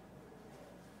words.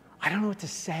 I don't know what to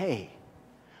say.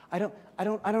 I don't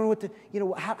know what to,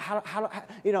 do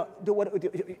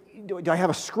I have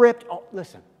a script? Oh,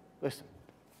 listen.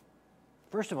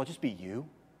 First of all, just be you.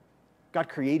 God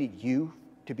created you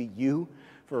to be you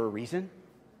for a reason.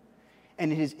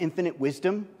 And in His infinite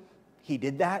wisdom, He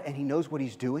did that and He knows what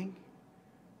He's doing.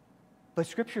 But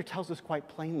Scripture tells us quite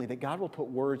plainly that God will put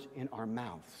words in our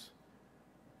mouths.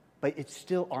 But it's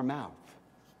still our mouth.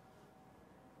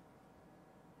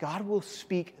 God will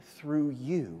speak through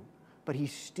you, but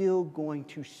He's still going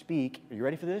to speak. Are you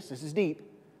ready for this? This is deep.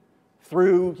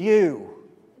 Through you.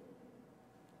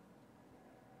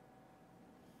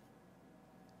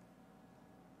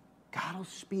 God will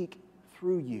speak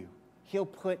through you. He'll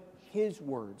put His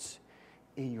words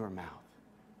in your mouth.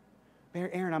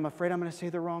 Aaron, I'm afraid I'm going to say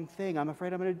the wrong thing. I'm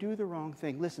afraid I'm going to do the wrong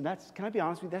thing. Listen, can I be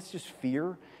honest with you? That's just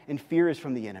fear, and fear is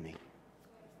from the enemy.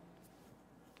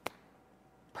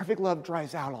 Perfect love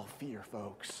drives out all fear,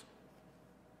 folks.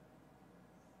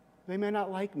 They may not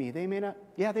like me. They may not.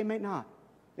 Yeah, they may not.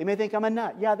 They may think I'm a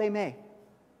nut. Yeah, they may.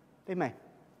 They may.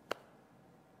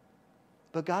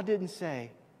 But God didn't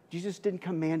say, Jesus didn't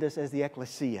command us as the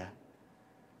ecclesia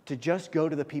to just go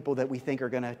to the people that we think are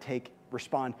going to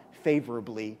respond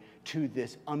favorably to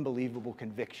this unbelievable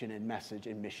conviction and message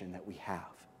and mission that we have.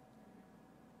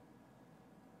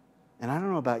 And I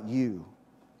don't know about you.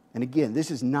 And again,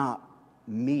 this is not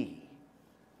me.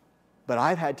 But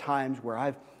I've had times where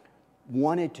I've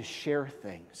wanted to share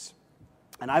things.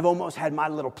 And I've almost had my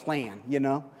little plan,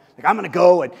 Like I'm going to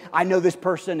go and I know this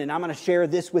person and I'm going to share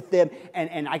this with them.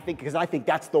 And I think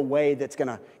that's the way that's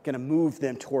going to move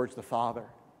them towards the Father.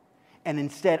 And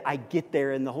instead, I get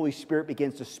there and the Holy Spirit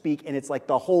begins to speak, and it's like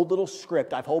the whole little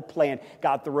script, whole plan,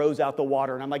 God throws out the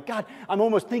water. And I'm like, God, I'm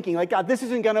almost thinking, like, God, this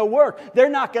isn't going to work. They're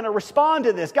not going to respond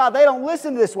to this. God, they don't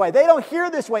listen this way. They don't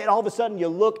hear this way. And all of a sudden, you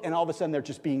look, and all of a sudden, they're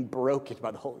just being broken by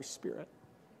the Holy Spirit.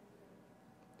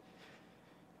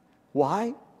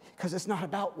 Why? Because it's not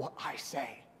about what I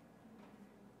say.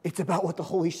 It's about what the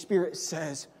Holy Spirit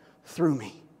says through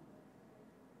me.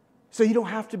 So you don't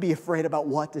have to be afraid about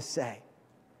what to say.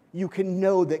 You can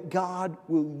know that God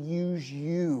will use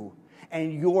you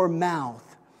and your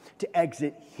mouth to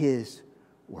exit His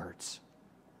words.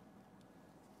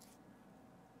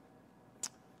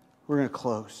 We're going to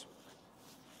close.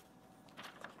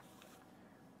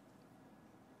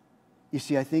 You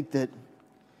see, I think that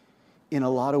in a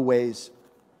lot of ways,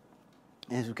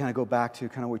 as we kind of go back to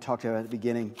kind of what we talked about at the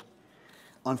beginning,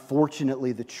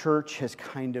 unfortunately, the church has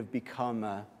kind of become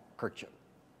a kerchief.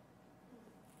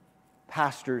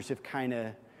 Pastors have kind of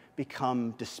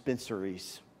become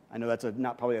dispensaries. I know that's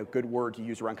not probably a good word to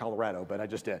use around Colorado, but I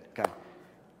just did. Okay,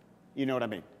 you know what I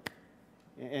mean,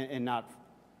 and not,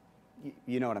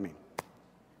 you know what I mean.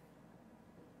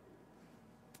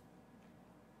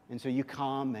 And so you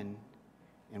come and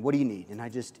what do you need? And I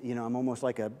just, I'm almost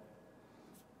like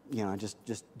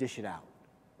just dish it out.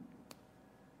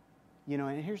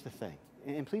 And here's the thing,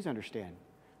 and please understand,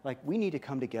 like we need to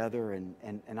come together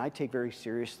and I take very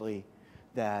seriously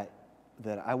that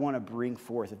I want to bring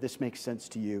forth, if this makes sense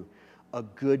to you, a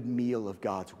good meal of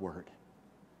God's Word.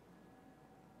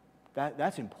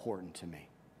 That's important to me.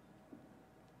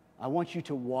 I want you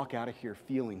to walk out of here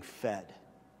feeling fed.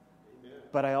 Amen.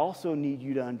 But I also need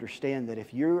you to understand that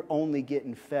if you're only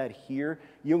getting fed here,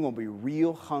 you're going to be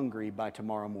real hungry by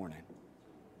tomorrow morning.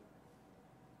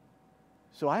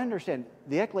 So I understand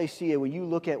the ecclesia, when you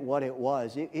look at what it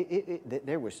was,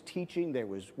 there was teaching, there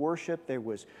was worship, there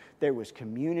was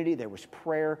community, there was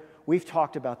prayer. We've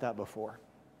talked about that before.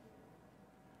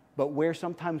 But where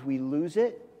sometimes we lose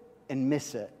it and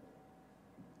miss it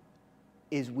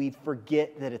is we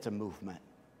forget that it's a movement.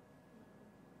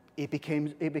 It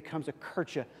becomes a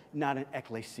kirche, not an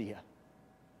ecclesia.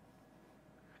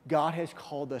 God has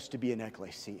called us to be an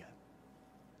ecclesia.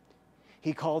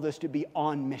 He called us to be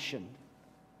on mission.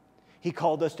 He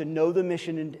called us to know the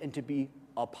mission and to be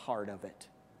a part of it.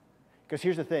 Because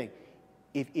here's the thing.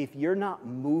 If you're not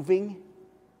moving,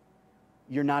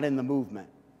 you're not in the movement.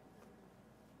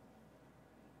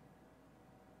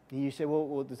 And you say,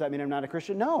 well, does that mean I'm not a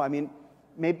Christian? No, I mean,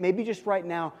 maybe just right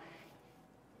now,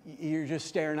 you're just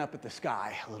staring up at the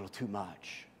sky a little too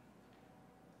much.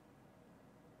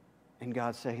 And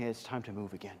God's saying, hey, it's time to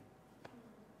move again.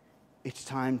 It's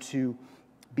time to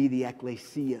be the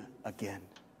ecclesia again.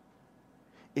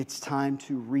 It's time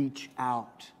to reach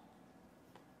out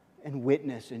and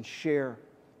witness and share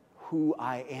who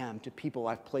I am to people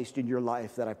I've placed in your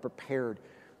life that I've prepared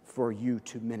for you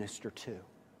to minister to.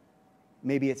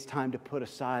 Maybe it's time to put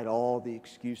aside all the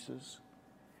excuses.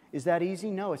 Is that easy?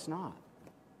 No, it's not.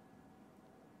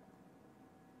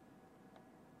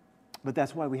 But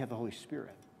that's why we have the Holy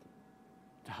Spirit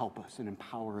to help us and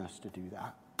empower us to do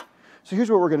that. So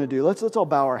here's what we're going to do. Let's all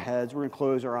bow our heads. We're going to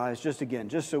close our eyes just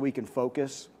so we can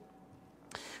focus.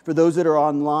 For those that are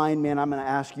online, man, I'm going to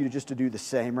ask you to do the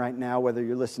same right now, whether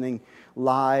you're listening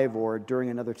live or during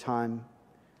another time,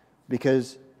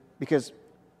 because this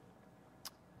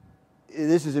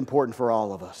is important for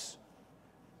all of us.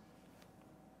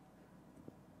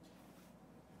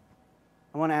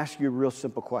 I want to ask you a real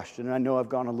simple question, and I know I've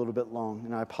gone a little bit long,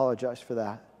 and I apologize for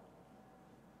that.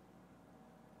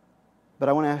 But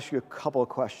I want to ask you a couple of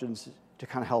questions to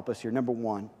kind of help us here. Number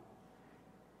one,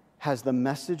 has the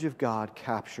message of God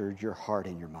captured your heart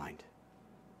and your mind?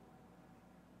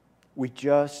 We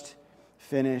just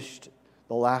finished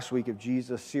the last week of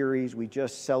Jesus series. We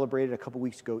just celebrated a couple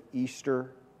weeks ago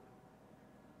Easter.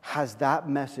 Has that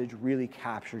message really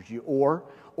captured you? Or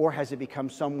has it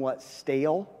become somewhat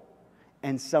stale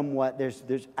and somewhat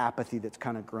there's apathy that's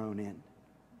kind of grown in?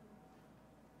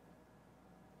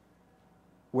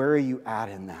 Where are you at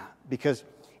in that? Because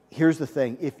here's the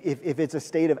thing. If it's a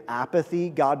state of apathy,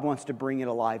 God wants to bring it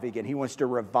alive again. He wants to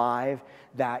revive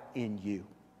that in you.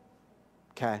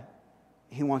 Okay?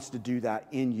 He wants to do that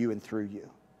in you and through you.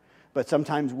 But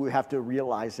sometimes we have to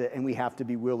realize it, and we have to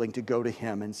be willing to go to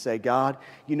Him and say, God,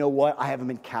 you know what? I haven't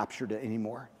been captured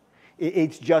anymore.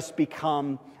 It's just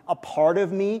become a part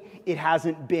of me. It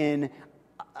hasn't been...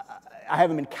 I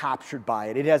haven't been captured by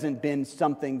it. It hasn't been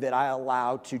something that I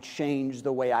allow to change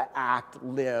the way I act,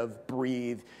 live,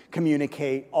 breathe,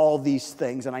 communicate, all these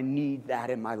things, and I need that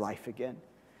in my life again.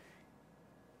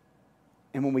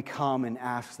 And when we come and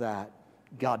ask that,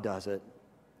 God does it.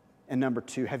 And number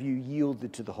two, have you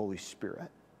yielded to the Holy Spirit?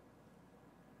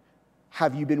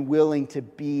 Have you been willing to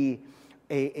be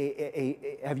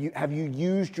have you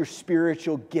used your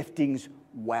spiritual giftings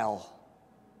well?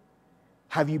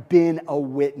 Have you been a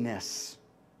witness?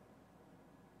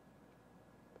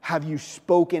 Have you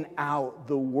spoken out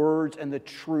the words and the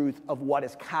truth of what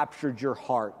has captured your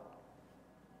heart?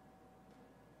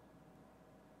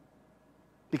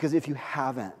 Because if you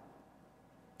haven't,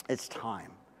 it's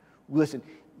time. Listen,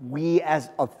 we as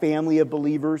a family of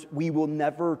believers, we will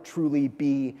never truly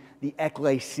be the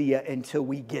ecclesia until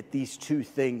we get these two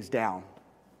things down.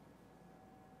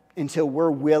 Until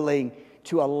we're willing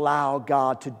to allow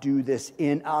God to do this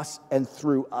in us and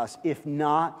through us. If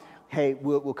not, hey,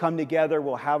 we'll come together,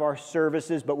 we'll have our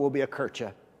services, but we'll be a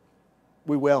kirche.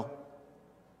 We will.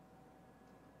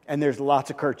 And there's lots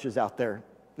of kirches out there.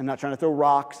 I'm not trying to throw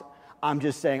rocks. I'm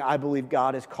just saying I believe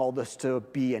God has called us to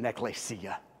be an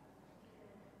ecclesia.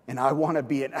 And I want to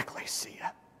be an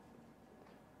ecclesia.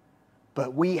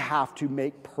 But we have to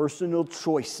make personal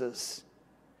choices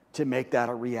to make that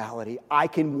a reality. I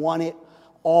can want it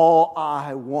all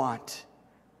I want.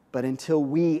 But until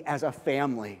we as a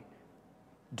family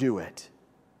do it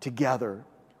together,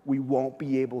 we won't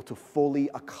be able to fully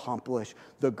accomplish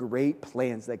the great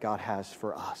plans that God has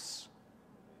for us.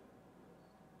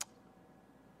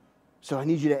 So I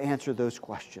need you to answer those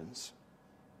questions.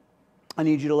 I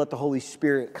need you to let the Holy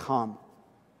Spirit come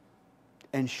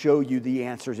and show you the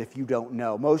answers if you don't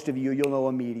know. Most of you, you'll know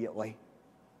immediately.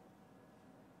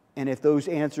 And if those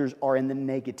answers are in the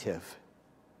negative,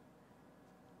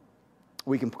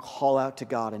 we can call out to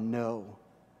God and know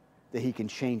that He can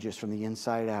change us from the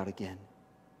inside out again.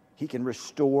 He can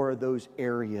restore those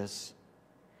areas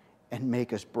and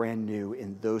make us brand new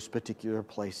in those particular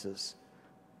places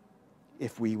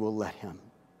if we will let him.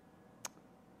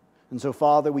 And so,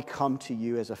 Father, we come to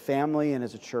you as a family and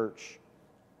as a church.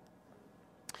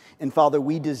 And Father,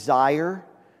 we desire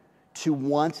to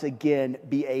once again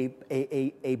be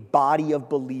a body of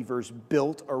believers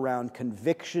built around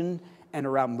conviction and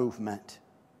around movement.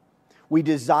 We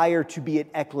desire to be an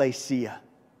ecclesia.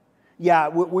 Yeah,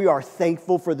 we are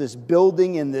thankful for this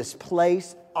building and this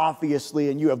place,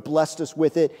 obviously, and you have blessed us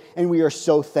with it, and we are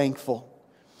so thankful.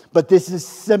 But this is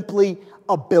simply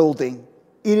a building.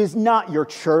 It is not your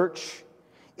church.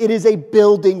 It is a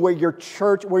building where your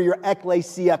church, where your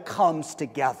ecclesia comes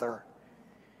together.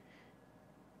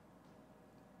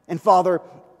 And Father,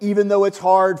 even though it's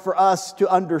hard for us to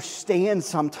understand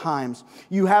sometimes,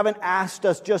 you haven't asked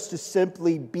us just to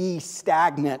simply be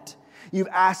stagnant. You've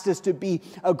asked us to be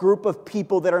a group of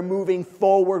people that are moving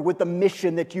forward with the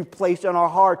mission that you've placed on our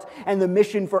hearts. And the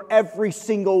mission for every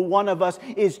single one of us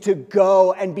is to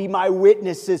go and be my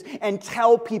witnesses and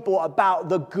tell people about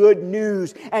the good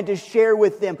news and to share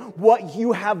with them what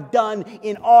you have done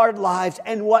in our lives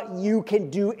and what you can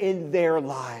do in their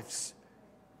lives.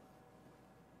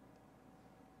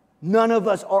 None of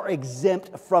us are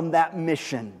exempt from that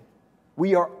mission.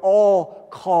 We are all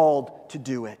called to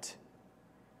do it.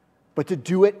 But to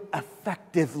do it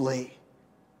effectively,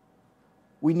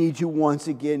 we need to once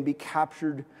again be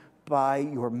captured by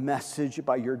your message,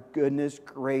 by your goodness,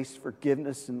 grace,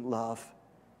 forgiveness, and love.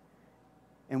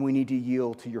 And we need to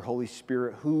yield to your Holy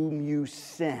Spirit, whom you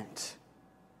sent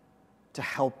to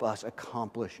help us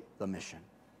accomplish the mission.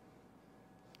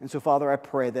 And so, Father, I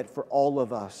pray that for all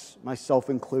of us, myself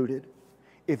included,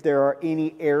 if there are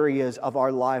any areas of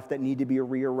our life that need to be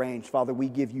rearranged, Father, we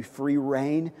give you free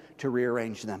rein to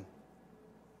rearrange them.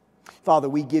 Father,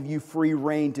 we give you free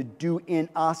rein to do in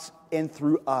us and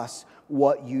through us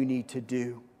what you need to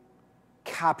do.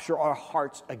 Capture our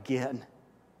hearts again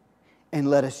and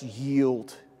let us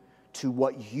yield to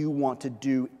what you want to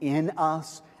do in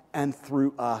us and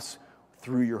through us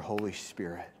through your Holy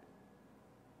Spirit.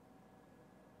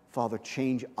 Father,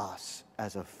 change us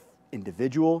as an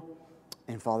individual,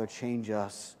 and Father, change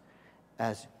us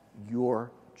as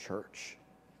your church.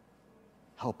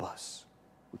 Help us.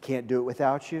 We can't do it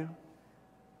without you.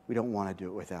 We don't want to do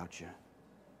it without you.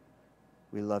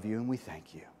 We love you and we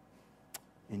thank you.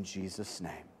 In Jesus'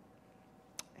 name,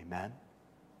 amen.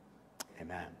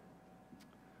 Amen.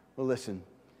 Well, listen,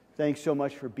 thanks so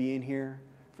much for being here.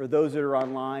 For those that are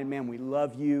online, man, we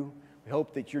love you. We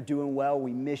hope that you're doing well.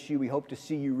 We miss you. We hope to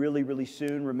see you really, really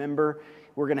soon. Remember,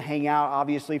 we're going to hang out,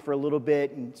 obviously, for a little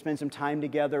bit and spend some time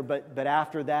together. But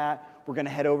after that, we're going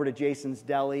to head over to Jason's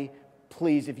Deli.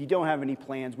 Please, if you don't have any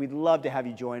plans, we'd love to have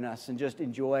you join us and just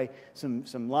enjoy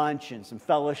some lunch and some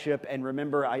fellowship. And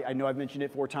remember, I know I've mentioned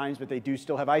it 4 times, but they do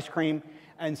still have ice cream.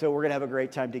 And so we're going to have a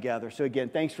great time together. So again,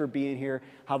 thanks for being here.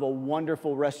 Have a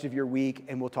wonderful rest of your week,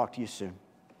 and we'll talk to you soon.